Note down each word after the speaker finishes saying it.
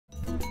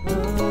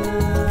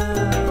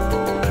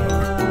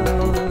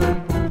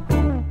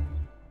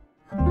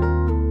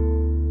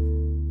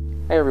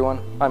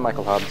everyone, I'm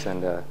Michael Hobbs,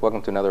 and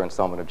welcome to another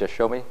installment of Just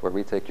Show Me, where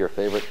we take your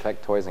favorite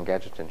tech, toys, and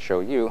gadgets and show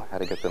you how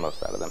to get the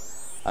most out of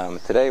them.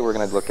 Today we're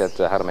going to look at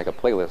how to make a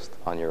playlist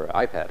on your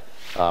iPad,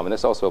 and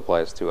this also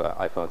applies to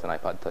iPhones and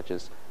iPod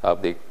Touches.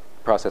 The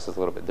process is a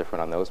little bit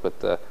different on those, but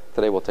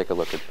today we'll take a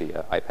look at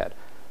the iPad.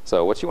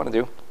 So what you want to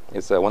do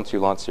is once you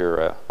launch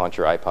your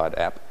iPod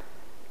app,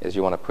 is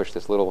you want to push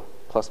this little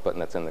plus button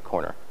that's in the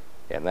corner,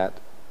 and that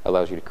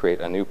allows you to create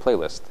a new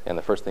playlist. And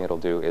the first thing it'll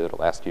do is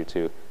it'll ask you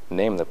to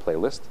name the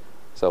playlist.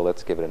 So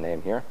let's give it a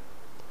name here.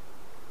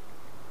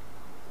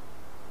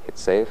 Hit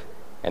save,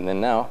 and then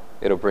now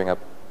it'll bring up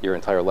your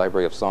entire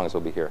library of songs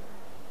will be here.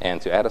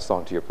 And to add a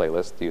song to your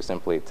playlist, you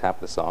simply tap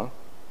the song,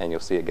 and you'll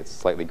see it gets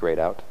slightly grayed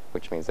out,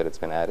 which means that it's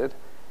been added.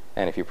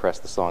 And if you press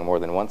the song more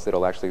than once,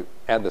 it'll actually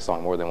add the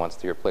song more than once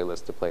to your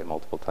playlist to play it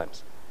multiple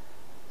times.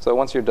 So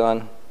once you're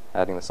done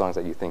adding the songs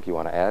that you think you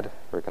want to add,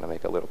 we're going to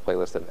make a little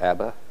playlist of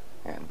ABBA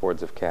and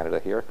Boards of Canada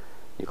here.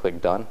 You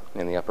click Done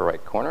in the upper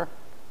right corner,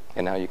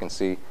 and now you can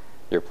see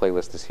your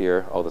playlist is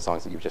here, all the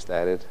songs that you've just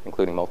added,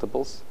 including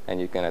multiples, and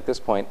you can, at this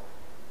point,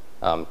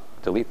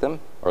 delete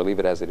them or leave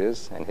it as it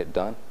is and hit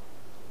Done,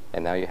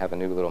 and now you have a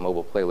new little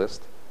mobile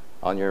playlist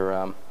on your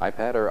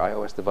iPad or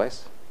iOS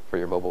device for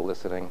your mobile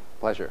listening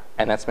pleasure.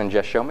 And that's been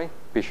Just Show Me.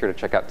 Be sure to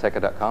check out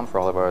Tekka.com for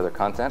all of our other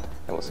content,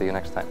 and we'll see you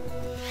next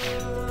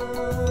time.